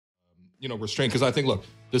restraint, because I think, look,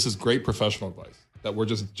 this is great professional advice that we're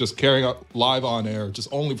just carrying out live on air, just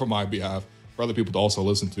only for my behalf, for other people to also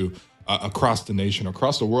listen to across the nation,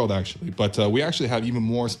 across the world, actually. But we actually have even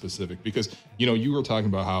more specific, because, you were talking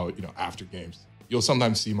about how, after games, you'll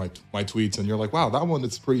sometimes see my tweets and you're like, wow, that one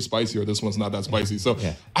is pretty spicy, or this one's not that spicy. So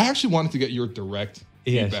I actually wanted to get your direct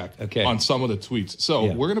feedback on some of the tweets.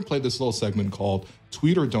 So we're going to play this little segment called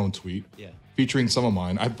Tweet or Don't Tweet, featuring some of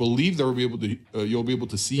mine. I believe you'll be able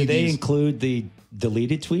to see. Do they include the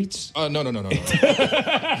deleted tweets? No.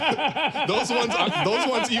 those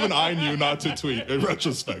ones even I knew not to tweet in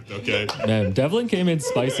retrospect, okay? Man, Devlin came in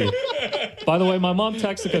spicy. By the way, my mom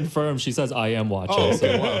texted to confirm. She says, I am watching. Oh,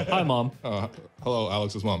 okay, wow. Hi, Mom. Hello,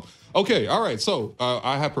 Alex's mom. Okay, all right. So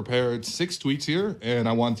I have prepared 6 tweets here, and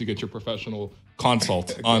I wanted to get your professional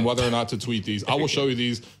consult on whether or not to tweet these. I will show you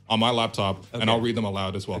these on my laptop, and I'll read them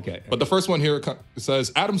aloud as well. Okay. But the first one here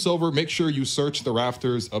says, Adam Silver, make sure you search the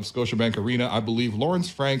rafters of Scotiabank Arena. I believe Lawrence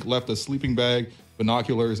Frank left a sleeping bag,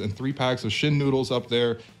 binoculars, and 3 packs of shin noodles up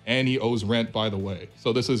there, and he owes rent, by the way.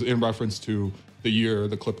 So this is in reference to the year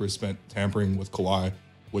the Clippers spent tampering with Kawhi,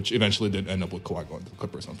 which eventually did end up with Kawhi going to the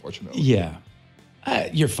Clippers, unfortunately. Yeah.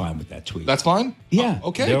 You're fine with that tweet. That's fine? Yeah.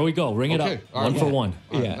 Okay. There we go. Ring it up. One for one.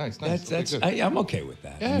 Right, yeah. Nice. That's I'm okay with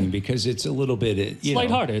that. Yeah. I mean, because it's a little bit, it's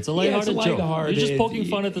lighthearted. It's a lighthearted joke. You're just poking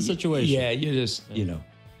fun at the situation. Yeah, you're just,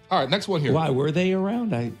 All right, next one here. Why were they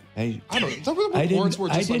around? I don't know. The reports were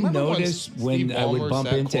just I didn't notice when I would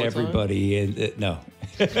bump into everybody. And no.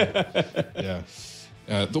 Yeah.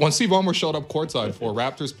 The one Steve Ballmer showed up courtside for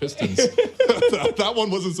Raptors Pistons. that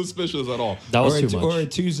one wasn't suspicious at all. That was too much. Or a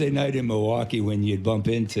Tuesday night in Milwaukee when you'd bump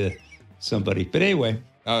into somebody. But anyway.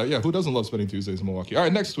 Who doesn't love spending Tuesdays in Milwaukee? All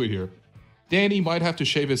right, next tweet here. Danny might have to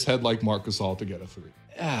shave his head like Marc Gasol to get a 3.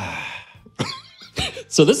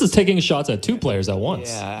 So this is taking shots at 2 players at once.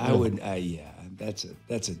 Yeah, I would. That's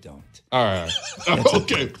a don't. All right. Okay. Don't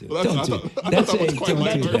do that.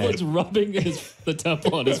 Devlin's rubbing the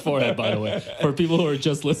temple on his forehead, by the way, for people who are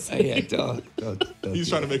just listening. Yeah, don't He's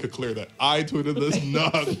trying to make it clear that I tweeted this,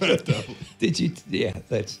 not Devlin. Did you? Yeah,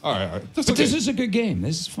 that's all right. But this is a good game.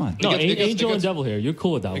 This is fun. No, Angel and Devil here. You're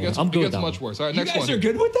cool with that one. I'm good with that one. It gets much worse. All right, next one. You guys are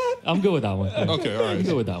good with that? I'm good with that one. Okay, all right. I'm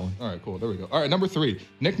good with that one. All right, cool. There we go. All right, number 3.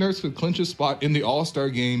 Nick Nurse could clinch his spot in the All-Star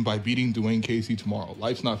game by beating Dwayne Casey tomorrow.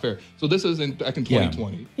 Life's not fair. So this is back in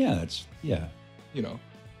 2020. Yeah, that's Yeah,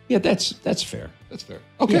 that's fair. That's fair.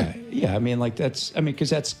 Okay. Yeah. I mean, because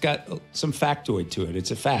that's got some factoid to it.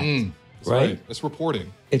 It's a fact, right? It's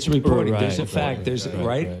reporting. It's reporting. There's a reporting. fact. There's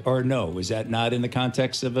right or no? Was that not in the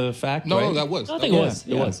context of a fact? No, that was. I think it was.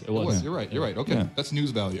 It was. You're right. Okay, that's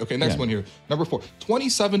news value. Okay, next one here. Number 4.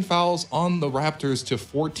 27 fouls on the Raptors to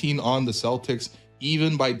 14 on the Celtics,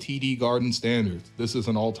 even by TD Garden standards. This is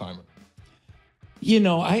an all-timer. You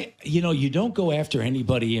don't go after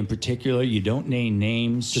anybody in particular. You don't name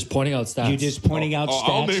names. Just pointing out stats. You're just pointing out stats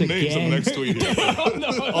I'll name names in the next tweet here.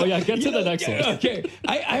 Oh, yeah, get to the next one. Okay.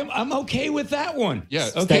 I'm okay with that one.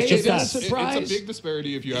 Yeah. Okay, That's just it's a surprise. It's a big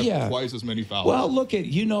disparity if you have twice as many fouls. Well, look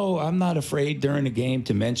I'm not afraid during a game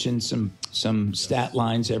to mention some stat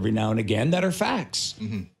lines every now and again that are facts.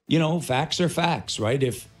 Mm-hmm. Facts are facts, right?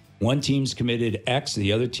 If one team's committed X,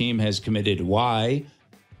 the other team has committed Y,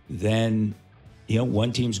 then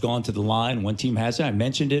one team's gone to the line, one team hasn't. I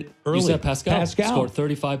mentioned it earlier. You said Pascal scored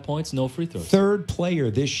 35 points, no free throws. Third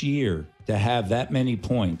player this year to have that many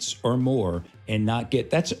points or more and not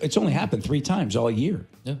get it's only happened 3 times all year.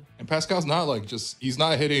 Yeah. And Pascal's not he's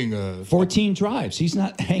not hitting 14 drives. He's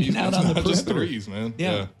not hanging out on the perimeter. Just threes, man.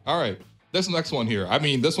 Yeah. All right. This next one here. I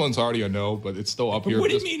mean, this one's already a no, but it's still up here. What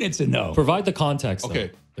do you mean it's a no? Provide the context.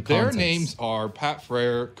 Okay. Their names are Pat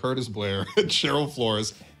Frere, Curtis Blair, and Cheryl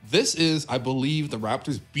Flores. This is, I believe, the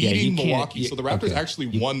Raptors beating Milwaukee. So the Raptors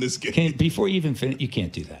actually won this game. Before you even finish, you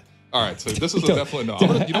can't do that. All right, so this is a definitely no.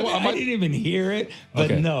 I didn't even hear it, but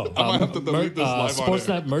no. I might have to delete this live on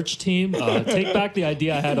Sportsnet merch team, take back the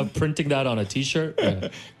idea I had of printing that on a T-shirt. Yeah.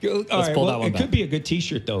 Let's pull that one back. It could be a good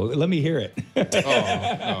T-shirt, though. Let me hear it.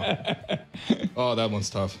 Oh, that one's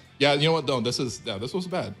tough. Yeah, you know what, though? This was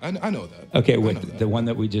bad. I know that. Okay, the one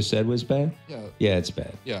that we just said was bad? Yeah. Yeah, it's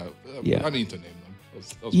bad. Yeah. I need to name them.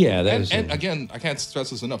 And again, I can't stress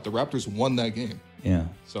this enough. The Raptors won that game. Yeah.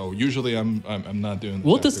 So usually I'm not doing.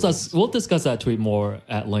 We'll discuss that tweet more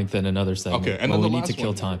at length in another segment. Okay, and then we need to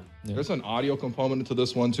kill time. Yeah. There's an audio component to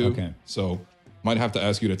this one too. Okay. So might have to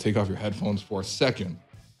ask you to take off your headphones for a second.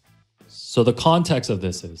 So the context of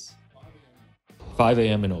this is 5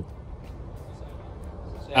 a.m. in Oakland.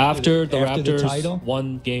 After the Raptors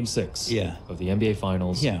won Game 6 of the NBA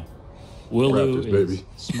Finals. Yeah. Willu is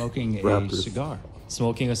smoking a cigar.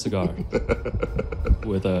 Smoking a cigar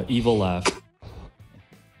with an evil laugh.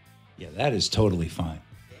 Yeah, that is totally fine.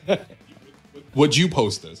 Would you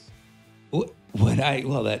post this? Would I?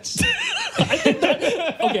 Well, that's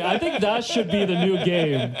Okay, I think that should be the new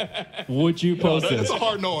game. Would you post That's this? a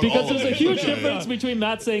hard no on Because all there's of a it. huge Okay. difference between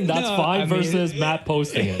Matt saying that's No, fine I mean- versus Matt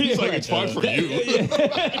posting it. It's like it's fine for you.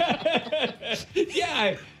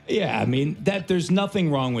 yeah. I mean, that there's nothing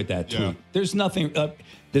wrong with that tweet. Yeah. There's nothing.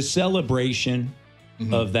 The celebration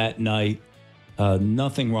of that night.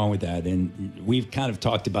 Nothing wrong with that. And we've kind of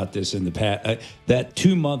talked about this in the past. That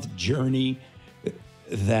 2-month journey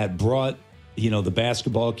that brought, the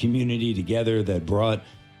basketball community together, that brought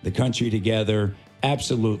the country together.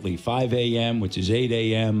 Absolutely. 5 a.m., which is 8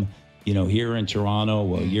 a.m., here in Toronto,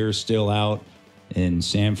 while you're still out in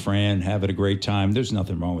San Fran having a great time. There's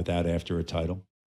nothing wrong with that after a title.